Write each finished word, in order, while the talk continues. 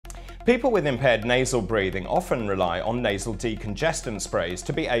People with impaired nasal breathing often rely on nasal decongestant sprays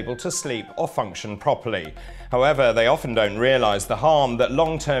to be able to sleep or function properly. However, they often don't realise the harm that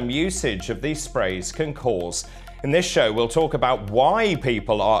long-term usage of these sprays can cause. In this show, we'll talk about why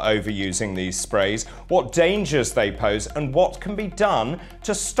people are overusing these sprays, what dangers they pose, and what can be done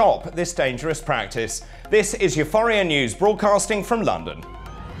to stop this dangerous practice. This is EUFOREA News, broadcasting from London.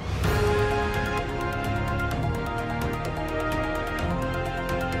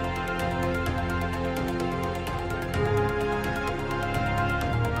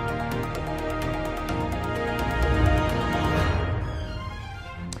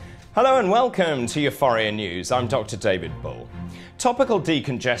 Hello and welcome to EUFOREA News. I'm Dr. David Bull. Topical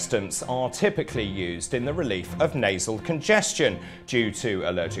decongestants are typically used in the relief of nasal congestion due to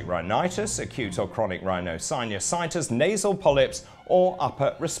allergic rhinitis, acute or chronic rhinosinusitis, nasal polyps, or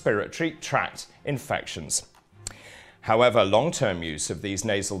upper respiratory tract infections. However, long-term use of these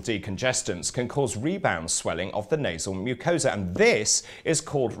nasal decongestants can cause rebound swelling of the nasal mucosa, and this is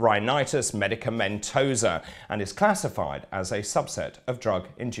called rhinitis medicamentosa and is classified as a subset of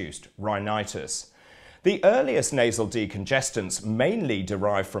drug-induced rhinitis. The earliest nasal decongestants, mainly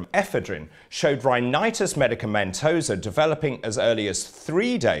derived from ephedrine, showed rhinitis medicamentosa developing as early as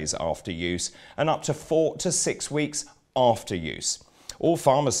 3 days after use and up to 4 to 6 weeks after use. All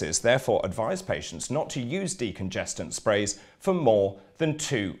pharmacists therefore advise patients not to use decongestant sprays for more than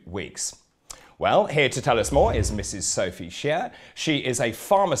 2 weeks. Well, here to tell us more is Mrs. Sophie Scheer. She is a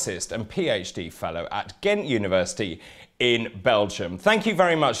pharmacist and PhD fellow at Ghent University in Belgium. Thank you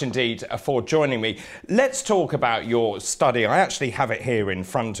very much indeed for joining me. Let's talk about your study. I actually have it here in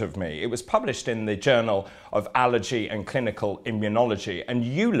front of me. It was published in the Journal of Allergy and Clinical Immunology, and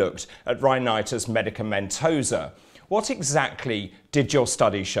you looked at rhinitis medicamentosa. What exactly did your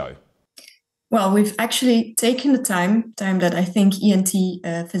study show? Well, we've actually taken the time that I think ENT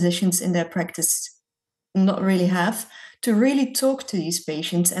physicians in their practice not really have, to really talk to these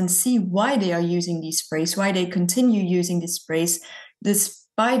patients and see why they are using these sprays, why they continue using these sprays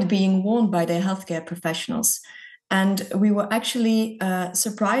despite being warned by their healthcare professionals. And we were actually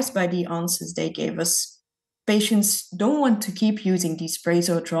surprised by the answers they gave us. Patients don't want to keep using these sprays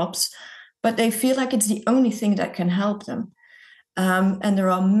or drops, but they feel like it's the only thing that can help them. And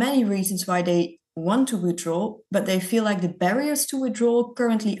there are many reasons why they want to withdraw, but they feel like the barriers to withdrawal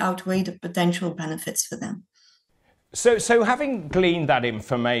currently outweigh the potential benefits for them. So having gleaned that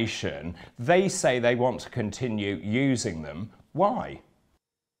information, they say they want to continue using them. Why?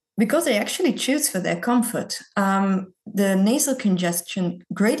 Because they actually choose for their comfort. The nasal congestion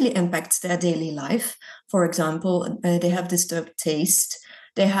greatly impacts their daily life. For example, they have disturbed taste.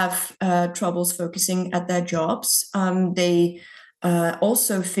 They have troubles focusing at their jobs. They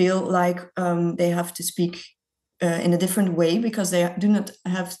also feel like they have to speak in a different way because they do not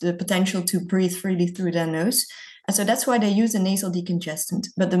have the potential to breathe freely through their nose. And so that's why they use a nasal decongestant.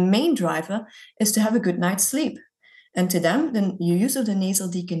 But the main driver is to have a good night's sleep. And to them, the use of the nasal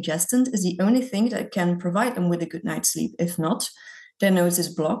decongestant is the only thing that can provide them with a good night's sleep. If not, their nose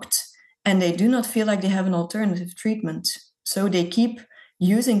is blocked and they do not feel like they have an alternative treatment. So they keep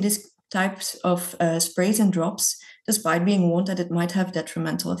using these types of sprays and drops, despite being warned that it might have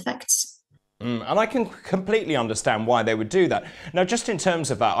detrimental effects. And I can completely understand why they would do that. Now, just in terms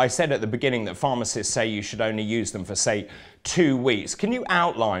of that, I said at the beginning that pharmacists say you should only use them for, say, 2 weeks. Can you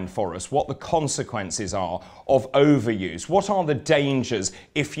outline for us what the consequences are of overuse? What are the dangers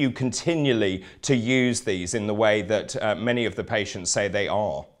if you continually to use these in the way that many of the patients say they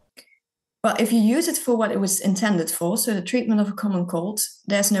are? Well, if you use it for what it was intended for, so the treatment of a common cold,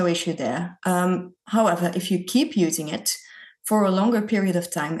 there's no issue there. However, if you keep using it for a longer period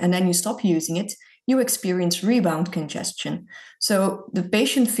of time and then you stop using it, you experience rebound congestion. So the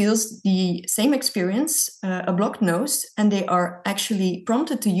patient feels the same experience, a blocked nose, and they are actually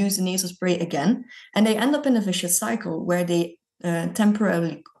prompted to use the nasal spray again, and they end up in a vicious cycle where they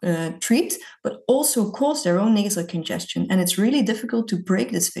temporarily treat, but also cause their own nasal congestion. And it's really difficult to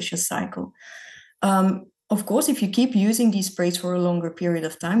break this vicious cycle. Of course, if you keep using these sprays for a longer period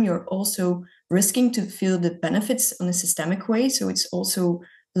of time, you're also risking to feel the benefits on a systemic way. So it's also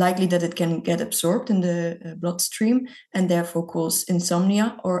likely that it can get absorbed in the bloodstream and therefore cause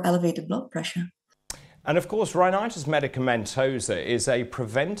insomnia or elevated blood pressure. And of course, rhinitis medicamentosa is a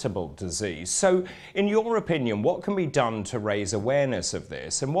preventable disease. So in your opinion, what can be done to raise awareness of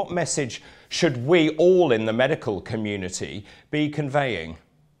this? And what message should we all in the medical community be conveying?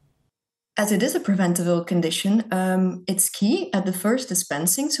 As it is a preventable condition, it's key at the first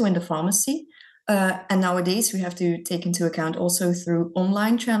dispensing, so in the pharmacy. And nowadays we have to take into account also through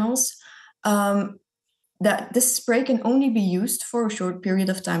online channels. that this spray can only be used for a short period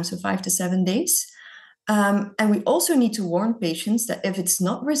of time, so 5 to 7 days. And we also need to warn patients that if it's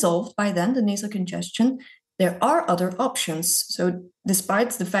not resolved by then, the nasal congestion, there are other options. So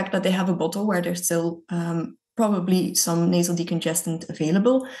despite the fact that they have a bottle where there's still probably some nasal decongestant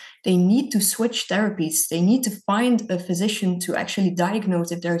available, they need to switch therapies. They need to find a physician to actually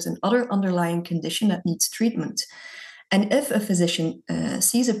diagnose if there's another underlying condition that needs treatment. And if a physician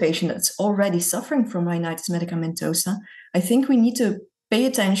sees a patient that's already suffering from rhinitis medicamentosa, I think we need to pay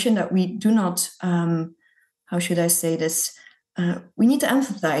attention that we do not, how should I say this? We need to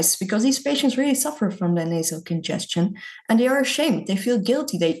empathize, because these patients really suffer from their nasal congestion and they are ashamed. They feel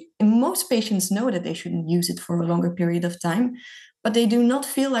guilty. Most patients know that they shouldn't use it for a longer period of time, but they do not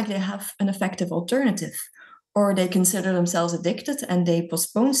feel like they have an effective alternative, or they consider themselves addicted and they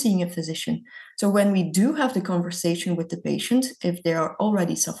postpone seeing a physician. So when we do have the conversation with the patient, if they are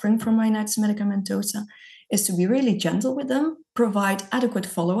already suffering from rhinitis medicamentosa, is to be really gentle with them, provide adequate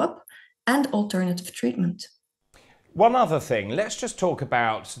follow-up and alternative treatment. One other thing, let's just talk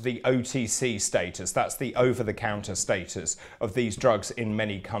about the OTC status, that's the over-the-counter status of these drugs in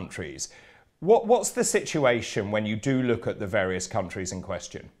many countries. What's the situation when you do look at the various countries in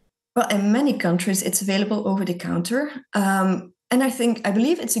question? Well, in many countries, it's available over the counter. And I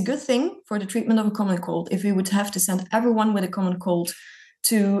believe it's a good thing for the treatment of a common cold. If we would have to send everyone with a common cold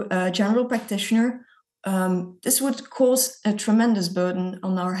to a general practitioner, this would cause a tremendous burden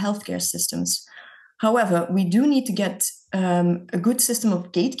on our healthcare systems. However, we do need to get a good system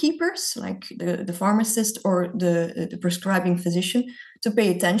of gatekeepers, like the pharmacist or the prescribing physician, to pay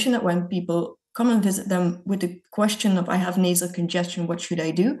attention that when people come and visit them with the question of, I have nasal congestion, what should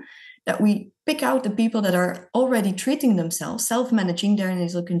I do? That we pick out the people that are already treating themselves, self-managing their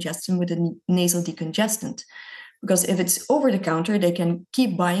nasal congestion with a nasal decongestant. Because if it's over the counter, they can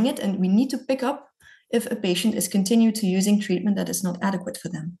keep buying it, and we need to pick up if a patient is continuing to using treatment that is not adequate for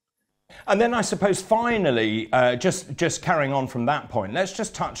them. And then I suppose finally, just carrying on from that point, let's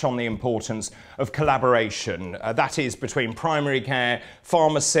just touch on the importance of collaboration, that is between primary care,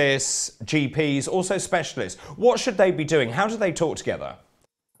 pharmacists, GPs, also specialists. What should they be doing? How do they talk together?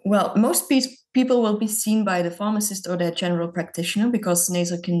 Well, most people will be seen by the pharmacist or their general practitioner, because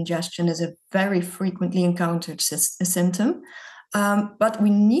nasal congestion is a very frequently encountered symptom. But we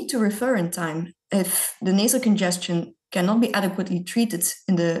need to refer in time. If the nasal congestion cannot be adequately treated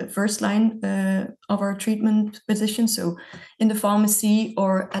in the first line of our treatment position, so in the pharmacy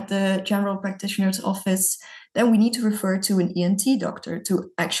or at the general practitioner's office, then we need to refer to an ENT doctor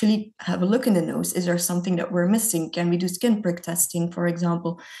to actually have a look in the nose. Is there something that we're missing? Can we do skin prick testing, for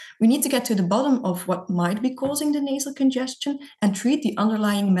example? We need to get to the bottom of what might be causing the nasal congestion and treat the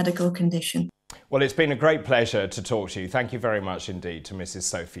underlying medical condition. Well, it's been a great pleasure to talk to you. Thank you very much indeed to Mrs.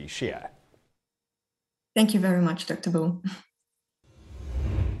 Sophie Scheer. Thank you very much, Dr. Bull.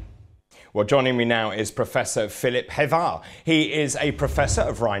 Well, joining me now is Professor Philippe Hevard. He is a Professor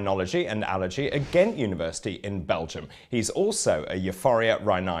of Rhinology and Allergy at Ghent University in Belgium. He's also a EUFOREA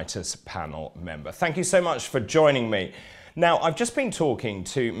Rhinitis panel member. Thank you so much for joining me. Now, I've just been talking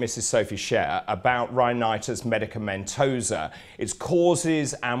to Mrs. Sophie Scheer about rhinitis medicamentosa, its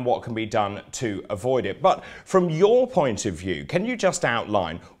causes and what can be done to avoid it. But from your point of view, can you just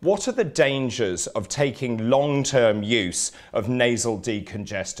outline what are the dangers of taking long-term use of nasal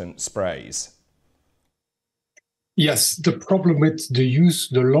decongestant sprays? Yes, the problem with the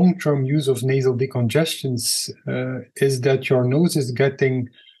long-term use of nasal decongestants is that your nose is getting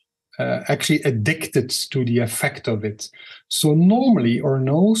actually addicted to the effect of it. So normally our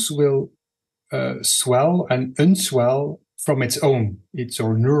nose will swell and unswell from its own. It's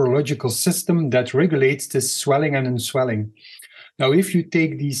our neurological system that regulates this swelling and unswelling. Now, if you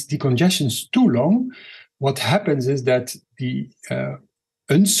take these decongestions too long, what happens is that the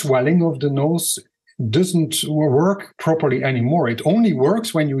unswelling of the nose doesn't work properly anymore. It only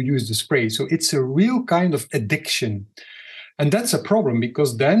works when you use the spray. So it's a real kind of addiction. And that's a problem,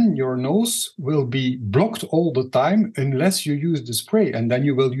 because then your nose will be blocked all the time unless you use the spray. And then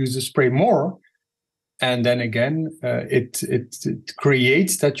you will use the spray more. And then again, it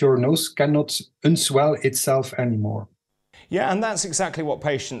creates that your nose cannot unswell itself anymore. Yeah, and that's exactly what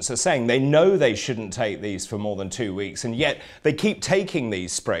patients are saying. They know they shouldn't take these for more than 2 weeks, and yet they keep taking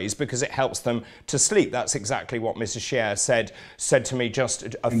these sprays because it helps them to sleep. That's exactly what Mrs. Scheer said to me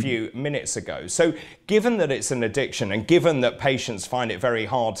just a few minutes ago. So given that it's an addiction, and given that patients find it very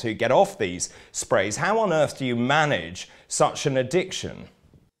hard to get off these sprays, how on earth do you manage such an addiction?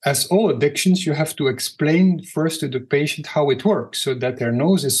 As all addictions, you have to explain first to the patient how it works, so that their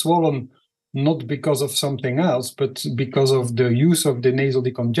nose is swollen not because of something else, but because of the use of the nasal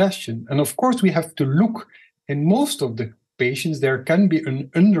decongestion. And of course, we have to look in most of the patients, there can be an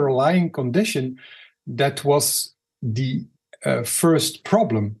underlying condition that was the first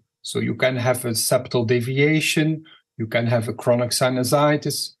problem. So you can have a septal deviation, you can have a chronic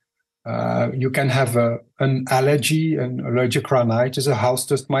sinusitis, you can have an allergy, an allergic rhinitis, a house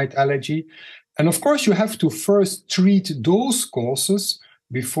dust mite allergy. And of course, you have to first treat those causes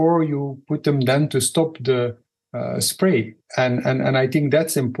before you put them then to stop the spray. And I think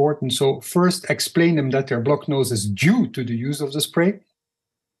that's important. So first, explain them that their blocked nose is due to the use of the spray.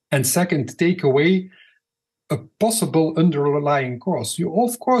 And second, take away a possible underlying cause.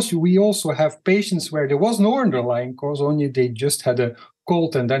 We also have patients where there was no underlying cause, only they just had a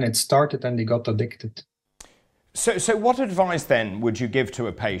cold and then it started and they got addicted. So what advice then would you give to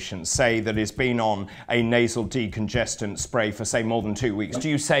a patient, say, that has been on a nasal decongestant spray for, say, more than 2 weeks? Do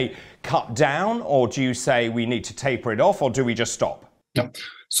you say cut down, or do you say we need to taper it off, or do we just stop? No.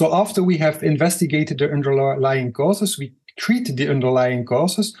 So after we have investigated the underlying causes, we treat the underlying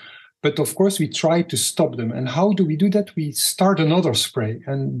causes, but of course we try to stop them. And how do we do that? We start another spray.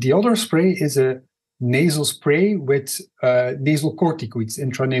 And the other spray is a nasal spray with nasal corticoids,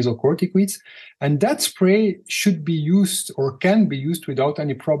 intranasal corticoids. And that spray should be used or can be used without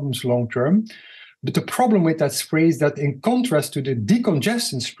any problems long term. But the problem with that spray is that in contrast to the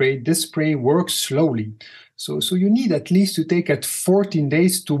decongestant spray, this spray works slowly. So you need at least to take it 14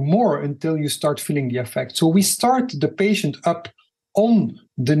 days to more until you start feeling the effect. So we start the patient up on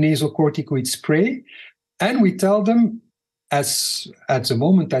the nasal corticoid spray, and we tell them at the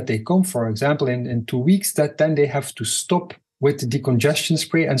moment that they come, for example, in 2 weeks, that then they have to stop with the decongestion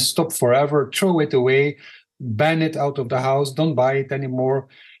spray and stop forever, throw it away, ban it out of the house, don't buy it anymore.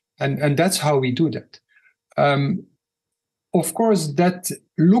 And that's how we do that. Of course, that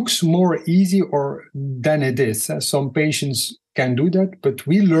looks more easy than it is. Some patients can do that, but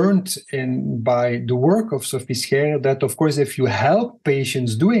we learned by the work of Sophie Scherer that, of course, if you help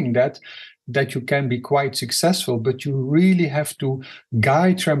patients doing that you can be quite successful, but you really have to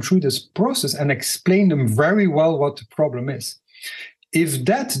guide them through this process and explain them very well what the problem is. If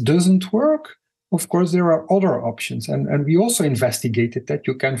that doesn't work, of course, there are other options. And we also investigated that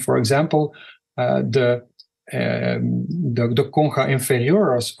you can, for example, the concha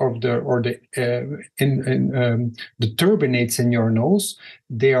inferiores the turbinates in your nose,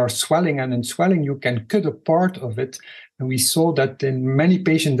 they are swelling, and in swelling you can cut a part of it. And we saw that in many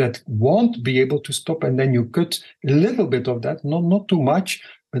patients that won't be able to stop, and then you cut a little bit of that, not too much,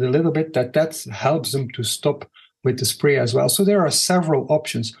 but a little bit, that helps them to stop with the spray as well. So there are several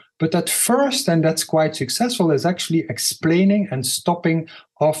options. But at first, and that's quite successful, is actually explaining and stopping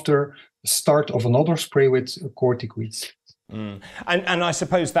after start of another spray with corticoids. And I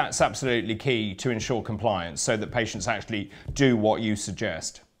suppose that's absolutely key to ensure compliance, so that patients actually do what you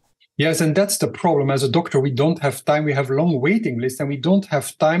suggest. Yes, and that's the problem. As a doctor, we don't have time. We have long waiting lists, and we don't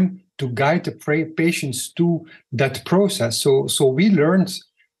have time to guide the patients to that process. So we learned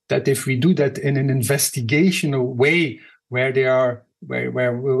that if we do that in an investigational way, where they are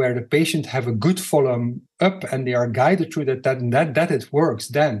where the patient have a good follow-up and they are guided through that it works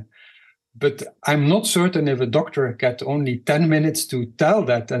then. But I'm not certain if a doctor get only 10 minutes to tell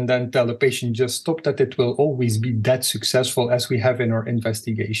that and then tell the patient just stop, that it will always be that successful as we have in our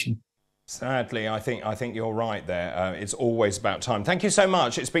investigation. Sadly, I think you're right there. It's always about time. Thank you so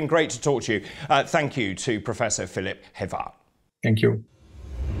much. It's been great to talk to you. Thank you to Professor Philippe Hevard. Thank you.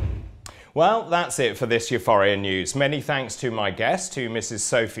 Well, that's it for this EUFOREA news. Many thanks to my guest, to Mrs.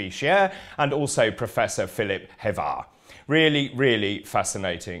 Sophie Scherer, and also Professor Philippe Hevard. Really, really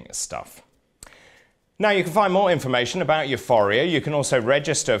fascinating stuff. Now, you can find more information about EUFOREA. You can also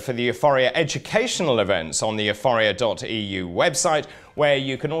register for the EUFOREA educational events on the euphorea.eu website, where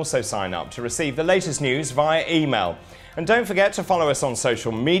you can also sign up to receive the latest news via email. And don't forget to follow us on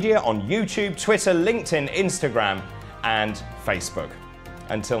social media on YouTube, Twitter, LinkedIn, Instagram, and Facebook.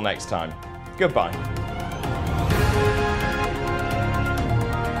 Until next time, goodbye.